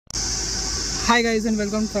Hi guys and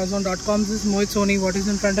welcome to Citroen.com. This is Mohit Soni. What is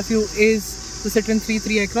in front of you is the Citroen 3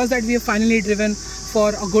 Aircross that we have finally driven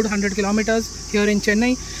for a good 100 kilometers here in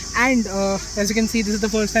Chennai. And as you can see, this is the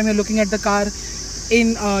first time you're looking at the car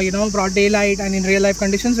in broad daylight and in real life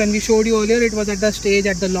conditions. When we showed you earlier, it was at the stage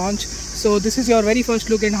at the launch. So this is your very first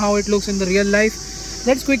look in how it looks in the real life.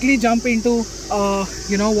 Let's quickly jump into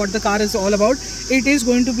what the car is all about. It is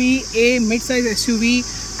going to be a mid-size SUV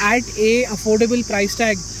at a affordable price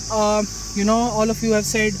tag. All of you have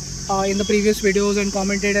said in the previous videos and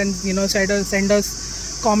commented and send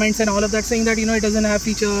us comments and all of that, saying that it doesn't have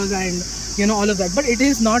features and all of that, but it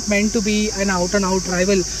is not meant to be an out and out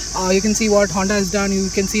rival. You can see what Honda has done, you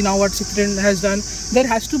can see now what Citroen has done. There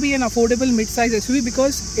has to be an affordable mid-size SUV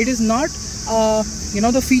because it is not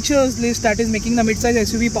the features list that is making the mid-size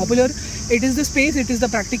SUV popular. It is the space, it is the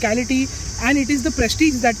practicality, and it is the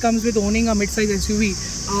prestige that comes with owning a mid-size SUV.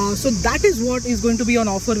 So that is what is going to be on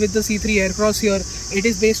offer with the C3 Aircross here. It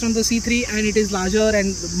is based on the C3 and it is larger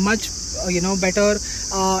and much better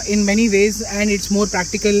in many ways, and it's more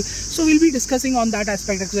practical. So we'll be discussing on that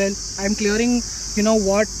aspect as well. I'm clearing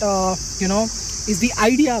what is the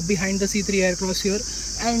idea behind the C3 Aircross here.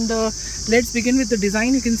 And let's begin with the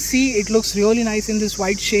design. You can see it looks really nice in this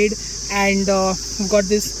white shade, and we've got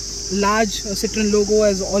this large Citroen logo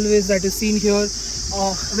as always that is seen here.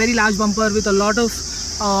 Very large bumper with a lot of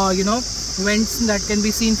vents that can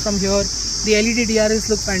be seen from here. The LED DRLs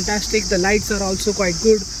look fantastic. The lights are also quite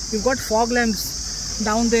good. We've got fog lamps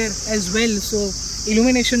down there as well, so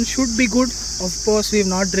illumination should be good. Of course, we have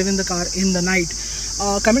not driven the car in the night.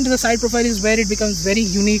 Coming to the side profile is where it becomes very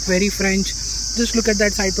unique, very French. Just look at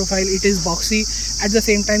that side profile. It is boxy, at the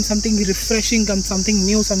same time something refreshing, something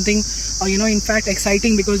new, something in fact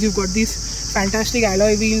exciting, because you've got these fantastic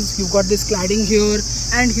alloy wheels, you've got this cladding here,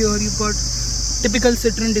 and here you've got typical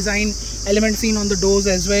Citroen design element seen on the doors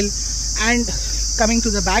as well. And coming to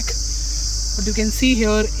the back, what you can see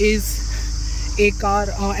here is a car,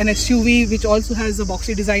 an SUV, which also has a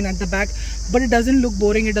boxy design at the back, but it doesn't look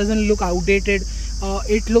boring, it doesn't look outdated.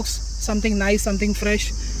 It looks something nice, something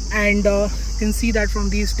fresh. And you can see that from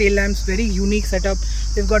these tail lamps, very unique setup.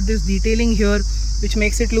 We've got this detailing here which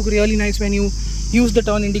makes it look really nice when you use the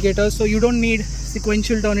turn indicators. So you don't need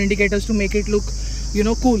sequential turn indicators to make it look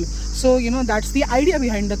cool. So that's the idea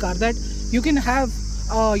behind the car, that you can have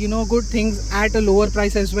good things at a lower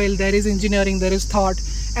price as well. There is engineering, there is thought,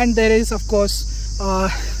 and there is of course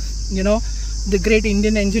the great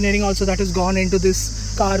Indian engineering also that has gone into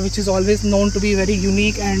this car, which is always known to be very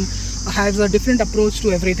unique and has a different approach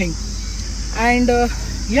to everything. And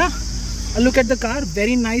look at the car,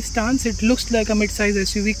 very nice stance. It looks like a mid-size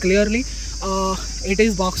SUV clearly. It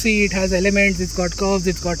is boxy, it has elements, it's got curves,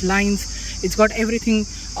 it's got lines, it's got everything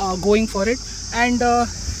going for it. And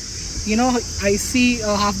I see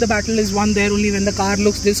half the battle is won there only when the car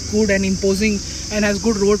looks this good and imposing and has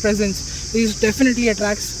good road presence. This definitely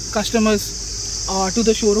attracts customers to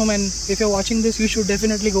the showroom, and if you're watching this, you should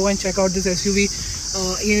definitely go and check out this SUV,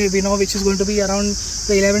 which is going to be around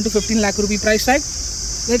the 11 to 15 lakh rupee price tag.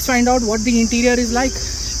 Let's find out what the interior is like.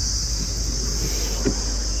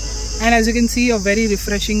 And as you can see, a very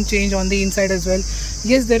refreshing change on the inside as well.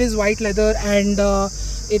 Yes, there is white leather, and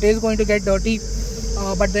it is going to get dirty,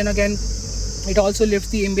 but then again, it also lifts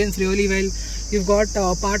the ambience really well. You've got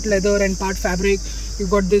part leather and part fabric. You've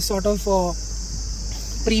got this sort of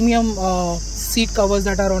premium seat covers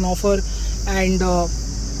that are on offer, and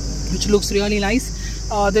which looks really nice.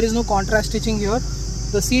 There is no contrast stitching here.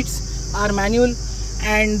 The seats are manual,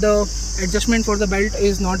 and the adjustment for the belt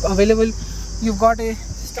is not available. You've got a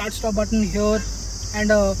start stop button here and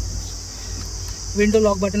a window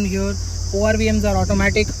lock button here. ORVMs are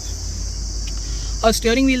automatic. A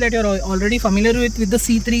steering wheel that you're already familiar with the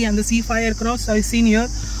C3 and the C5 Aircross I've seen here.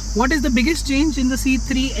 What is the biggest change in the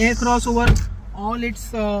C3 Aircross over all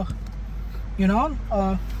its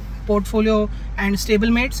portfolio and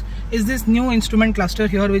stablemates is this new instrument cluster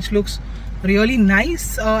here, which looks really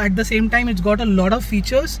nice. At the same time, it's got a lot of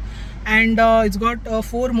features, and it's got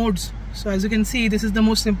 4 modes. So as you can see, this is the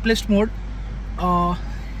most simplest mode.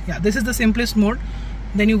 This is the simplest mode.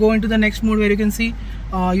 Then you go into the next mode where you can see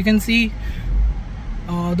the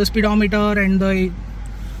speedometer and the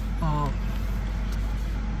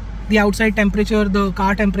outside temperature, the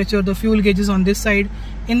car temperature, the fuel gauges on this side.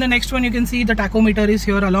 In the next one, you can see the tachometer is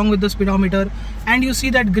here along with the speedometer, and you see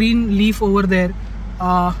that green leaf over there,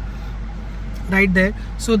 right there.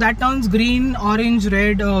 So that turns green, orange,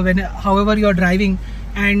 red however you're driving,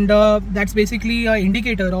 and that's basically an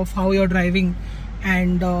indicator of how you're driving,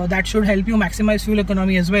 and that should help you maximize fuel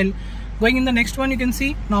economy as well. Going in the next one, you can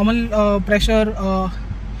see normal pressure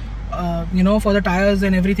for the tires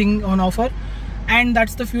and everything on offer. And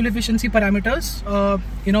that's the fuel efficiency parameters.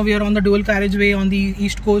 You know, we are on the dual carriageway on the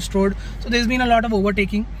East Coast Road, so there's been a lot of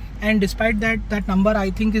overtaking, and despite that number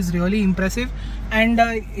I think is really impressive. And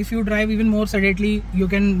if you drive even more sedately, you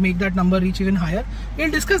can make that number reach even higher.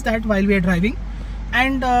 We'll discuss that while we are driving.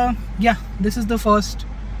 And yeah, this is the first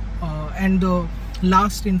and the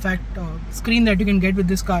last, in fact, screen that you can get with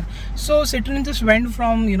this car. So Citroen just went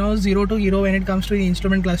from, you know, zero to hero when it comes to the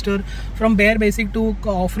instrument cluster, from bare basic to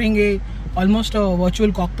offering almost a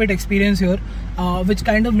virtual cockpit experience here, which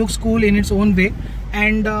kind of looks cool in its own way.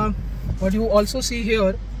 And what you also see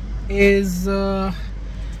here is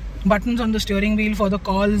buttons on the steering wheel for the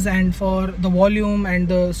calls and for the volume and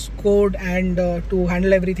the code and to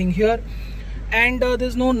handle everything here. And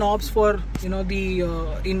there's no knobs for, you know, the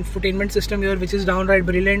infotainment system here, which is downright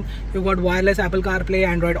brilliant. You've got wireless Apple CarPlay,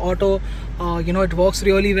 Android Auto. You know, it works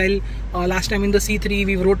really well. Last time in the C3,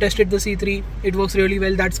 we road tested the C3. It works really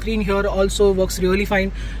well. That screen here also works really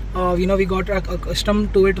fine. You know, we got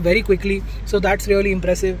accustomed to it very quickly, so that's really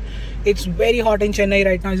impressive. It's very hot in Chennai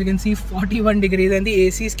right now, as you can see, 41 degrees, and the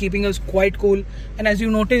AC is keeping us quite cool. And as you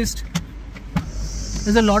noticed,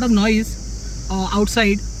 there's a lot of noise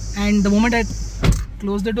outside, and the moment I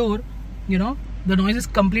close the door, you know, the noise is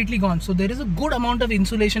completely gone. So there is a good amount of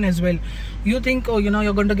insulation as well. You think, oh, you know,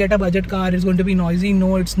 you're going to get a budget car, it's going to be noisy.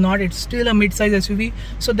 No, it's not. It's still a mid-size SUV.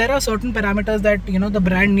 So there are certain parameters that, you know, the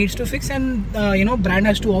brand needs to fix, and you know, brand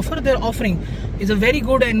has to offer. They're offering is a very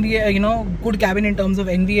good NVH, you know, good cabin in terms of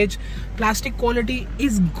NVH. Plastic quality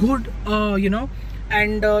is good, you know,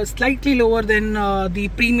 and slightly lower than the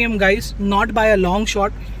premium guys, not by a long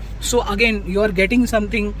shot. So again, you are getting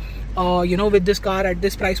something, you know, with this car at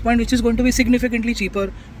this price point, which is going to be significantly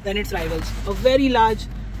cheaper than its rivals. A very large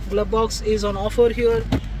glove box is on offer here.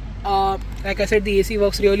 Like I said, the AC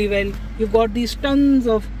works really well. You've got these tons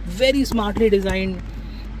of very smartly designed,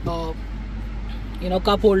 you know,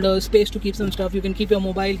 cup holders, space to keep some stuff. You can keep your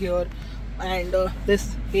mobile here, and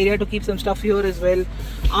this area to keep some stuff here as well.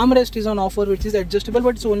 Armrest is on offer, which is adjustable,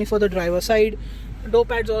 but it's only for the driver side. Door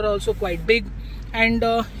pads are also quite big. And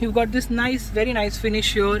you've got this nice, very nice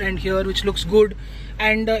finish here and here, which looks good.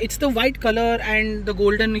 And it's the white color and the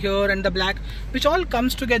golden here and the black, which all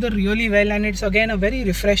comes together really well. And it's again a very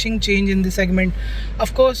refreshing change in this segment.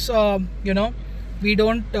 Of course, you know, we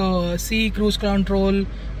don't see cruise control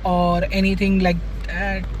or anything like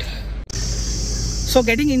that. So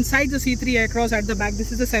getting inside the C3 Aircross at the back,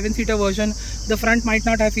 this is the 7-seater version. The front might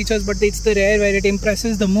not have features, but it's the rear where it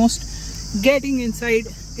impresses the most. Getting inside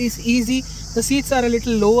is easy. The seats are a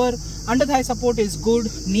little lower. Under thigh support is good.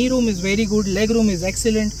 Knee room is very good. Leg room is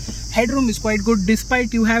excellent. Headroom is quite good,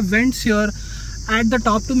 despite you have vents here at the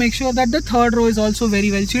top to make sure that the third row is also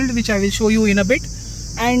very well chilled, which I will show you in a bit.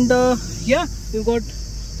 And yeah, you've got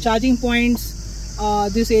charging points.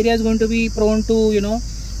 This area is going to be prone to, you know,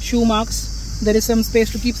 shoe marks. There is some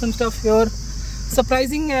space to keep some stuff here.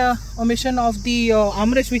 Surprising omission of the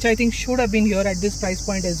armrest, which I think should have been here at this price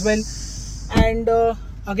point as well. And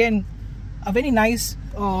again, a very nice,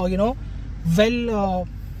 you know, well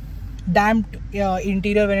damped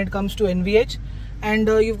interior when it comes to NVH. And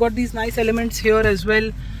you've got these nice elements here as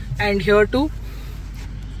well, and here too.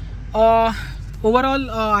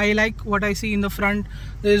 Overall, I like what I see in the front.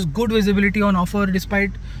 There is good visibility on offer,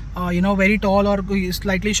 despite you know, very tall or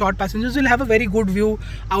slightly short passengers will have a very good view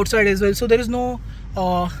outside as well. So there is no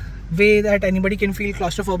way that anybody can feel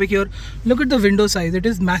claustrophobic here. Look at the window size. It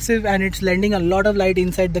is massive, and it's lending a lot of light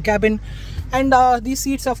inside the cabin. And these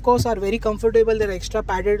seats, of course, are very comfortable. They're extra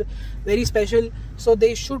padded, very special, so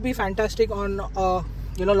they should be fantastic on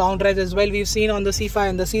you know, long drives as well. We've seen on the C5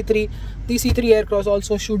 and the C3. The C3 Aircross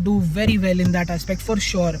also should do very well in that aspect for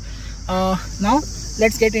sure. Now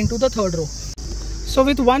let's get into the third row. So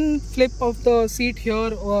with one flip of the seat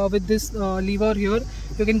here, with this lever here,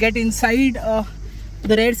 you can get inside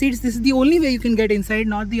the rear seats. This is the only way you can get inside,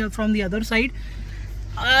 not from the other side.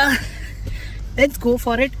 Let's go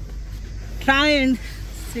for it. Try and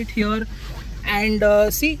sit here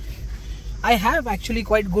and see. I have actually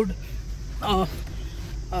quite good, of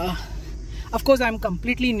course I'm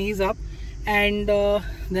completely knees up, and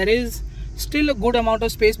there is still a good amount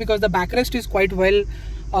of space because the backrest is quite well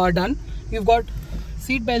done. You've got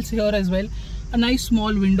seat belts here as well, a nice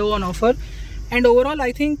small window on offer, and overall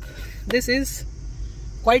I think this is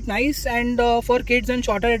quite nice, and for kids and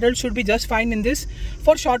shorter adults should be just fine in this.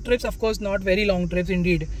 For short trips, of course, not very long trips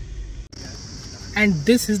indeed. And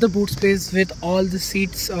this is the boot space with all the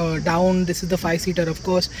seats down. This is the 5-seater, of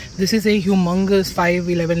course. This is a humongous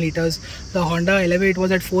 511 liters. The Honda Elevate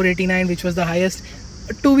was at 489, which was the highest.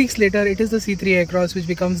 2 weeks later, it is the C3 Aircross, which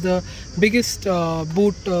becomes the biggest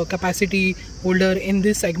boot capacity holder in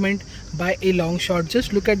this segment by a long shot.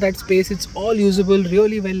 Just look at that space. It's all usable,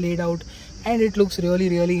 really well laid out, and it looks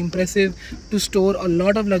really impressive to store a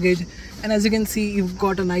lot of luggage. And as you can see, you've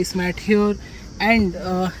got a nice mat here, and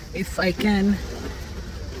if I can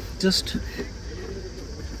just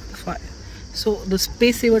so the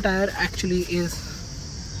space saver tire actually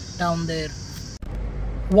is down there.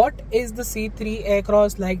 What is the C3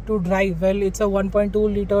 Aircross like to drive? Well, it's a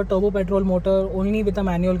 1.2 liter turbo petrol motor, only with a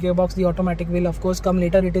manual gearbox. The automatic will of course come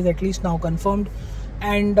later, it is at least now confirmed.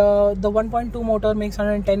 And the 1.2 motor makes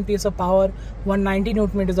 110 PS of power, 190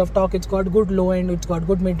 Newton meters of torque. It's got good low end, it's got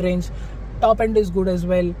good mid range, top end is good as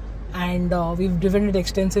well. And we've driven it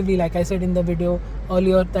extensively, like I said in the video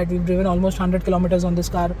earlier, that we've driven almost 100 kilometers on this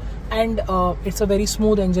car. And it's a very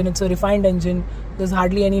smooth engine, it's a refined engine. There's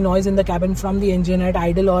hardly any noise in the cabin from the engine at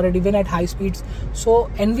idle or even at high speeds. So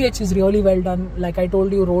NVH is really well done. Like I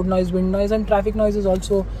told you, road noise, wind noise and traffic noise is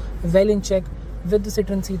also well in check with the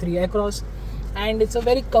Citroen C3 Aircross. And it's a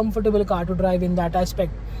very comfortable car to drive in that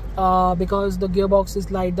aspect, because the gearbox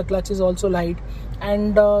is light, the clutch is also light,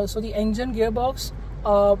 and so the engine, gearbox,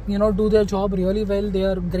 do their job really well. They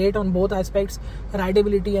are great on both aspects,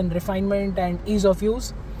 rideability and refinement and ease of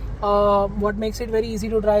use. What makes it very easy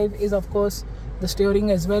to drive is of course the steering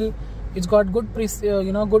as well. It's got good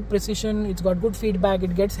good precision, it's got good feedback,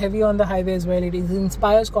 it gets heavy on the highway as well. It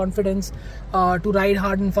inspires confidence to ride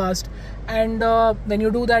hard and fast. And when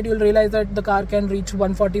you do that, you'll realize that the car can reach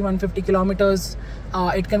 140-150 kilometers.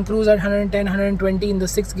 It can cruise at 110-120 in the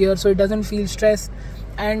 6th gear, so it doesn't feel stress.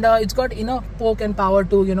 And it's got enough poke and power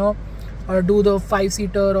to do the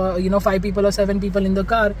 5-seater or 5 people or 7 people in the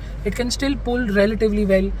car. It can still pull relatively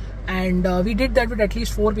well, and we did that with at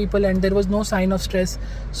least 4 people and there was no sign of stress.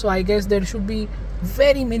 So I guess there should be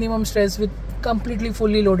very minimum stress with completely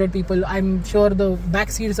fully loaded people. I'm sure the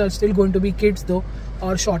back seats are still going to be kids though,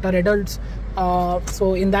 or shorter adults.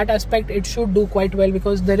 So in that aspect it should do quite well,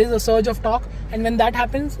 because there is a surge of torque, and when that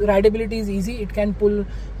happens, rideability is easy. It can pull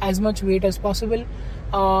as much weight as possible.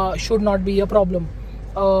 Should not be a problem.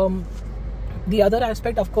 The other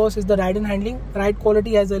aspect of course is the ride and handling. Ride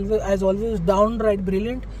quality as always downright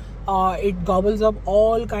brilliant. It gobbles up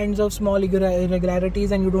all kinds of small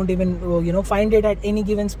irregularities, and you don't even find it at any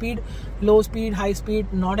given speed. Low speed, high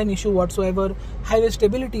speed, not an issue whatsoever. Highway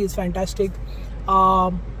stability is fantastic.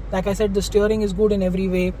 Like I said, the steering is good in every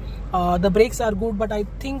way. The brakes are good, but I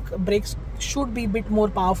think brakes should be a bit more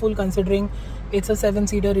powerful, considering it's a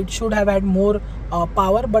 7-seater. It should have had more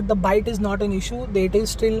power, but the bite is not an issue. It is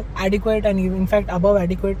still adequate, and in fact above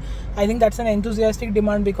adequate. I think that's an enthusiastic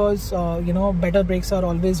demand, because better brakes are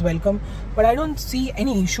always welcome, but I don't see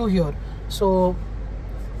any issue here. So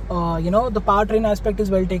the powertrain aspect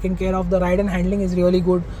is well taken care of. The ride and handling is really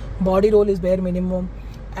good. Body roll is bare minimum,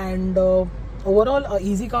 and overall a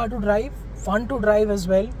easy car to drive, fun to drive as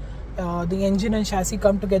well. The engine and chassis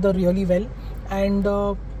come together really well, and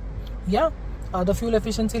the fuel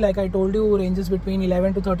efficiency, like I told you, ranges between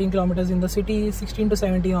 11 to 13 kilometers in the city, 16 to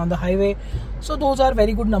 17 on the highway. So those are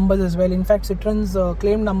very good numbers as well. In fact, Citroen's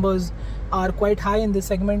claimed numbers are quite high in this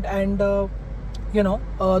segment, and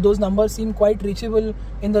those numbers seem quite reachable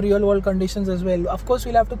in the real world conditions as well. Of course,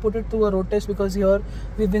 we'll have to put it through a road test, because here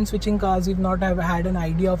we've been switching cars. We've not had an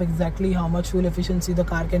idea of exactly how much fuel efficiency the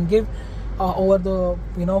car can give over the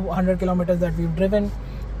 100 kilometers that we've driven.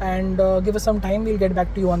 And give us some time, we'll get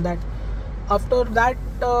back to you on that. After that,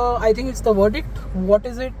 I think it's the verdict. What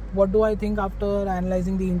is it? What do I think after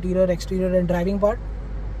analyzing the interior, exterior and driving part?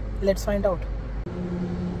 Let's find out.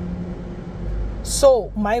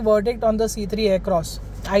 So my verdict on the C3 Aircross: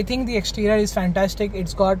 I think the exterior is fantastic.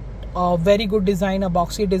 It's got a very good design, a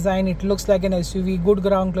boxy design. It looks like an SUV, good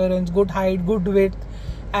ground clearance, good height, good width.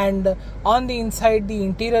 And on the inside, the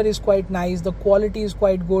interior is quite nice. The quality is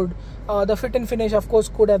quite good. The fit and finish of course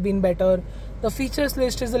could have been better. The features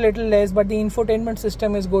list is a little less, but the infotainment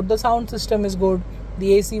system is good. The sound system is good.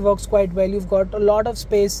 The AC works quite well. You've got a lot of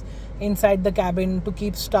space inside the cabin to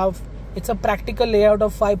keep stuff. It's a practical layout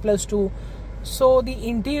of 5+2. So the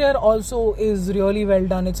interior also is really well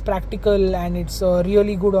done. It's practical and it's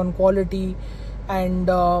really good on quality. And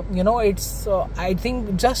it's I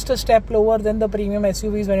think just a step lower than the premium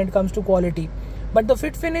SUVs when it comes to quality. But the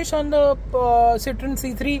fit finish on the Citroen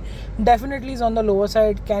C3 definitely is on the lower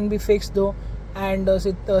side, can be fixed though, and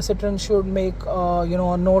Citroen should make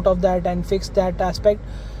a note of that and fix that aspect.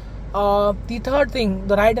 The third thing,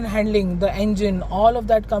 the ride and handling, the engine, all of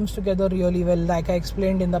that comes together really well, like I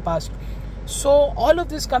explained in the past. So all of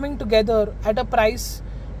this coming together at a price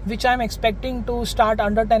which I'm expecting to start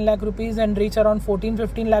under 10 lakh rupees and reach around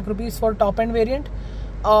 14-15 lakh rupees for top end variant.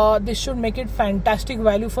 This should make it fantastic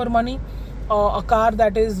value for money. A car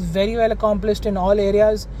that is very well accomplished in all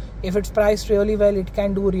areas. If it's priced really well, it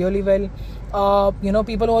can do really well.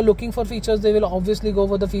 People who are looking for features, they will obviously go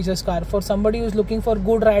for the features car. For somebody who's looking for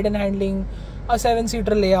good ride and handling, a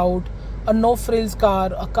 7-seater layout, a no frills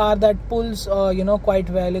car, a car that pulls quite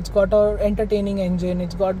well. It's got a entertaining engine,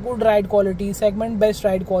 it's got good ride quality, segment best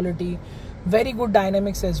ride quality, very good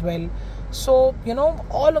dynamics as well. So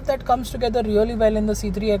all of that comes together really well in the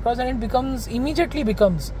C3 Aircross, and it immediately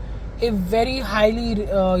becomes a very highly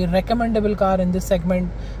recommendable car in this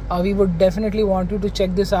segment. We would definitely want you to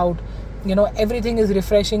check this out. Everything is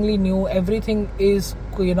refreshingly new, everything is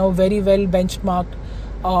very well benchmarked.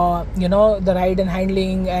 The ride and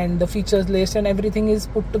handling and the features list and everything is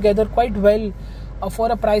put together quite well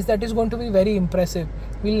for a price that is going to be very impressive.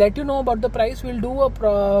 We'll let you know about the price. We'll do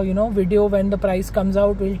a video when the price comes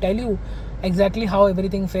out. We'll tell you exactly how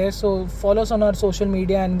everything fares. So follow us on our social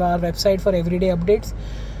media and our website for everyday updates.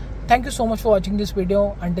 Thank you so much for watching this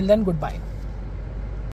video. Until then, goodbye.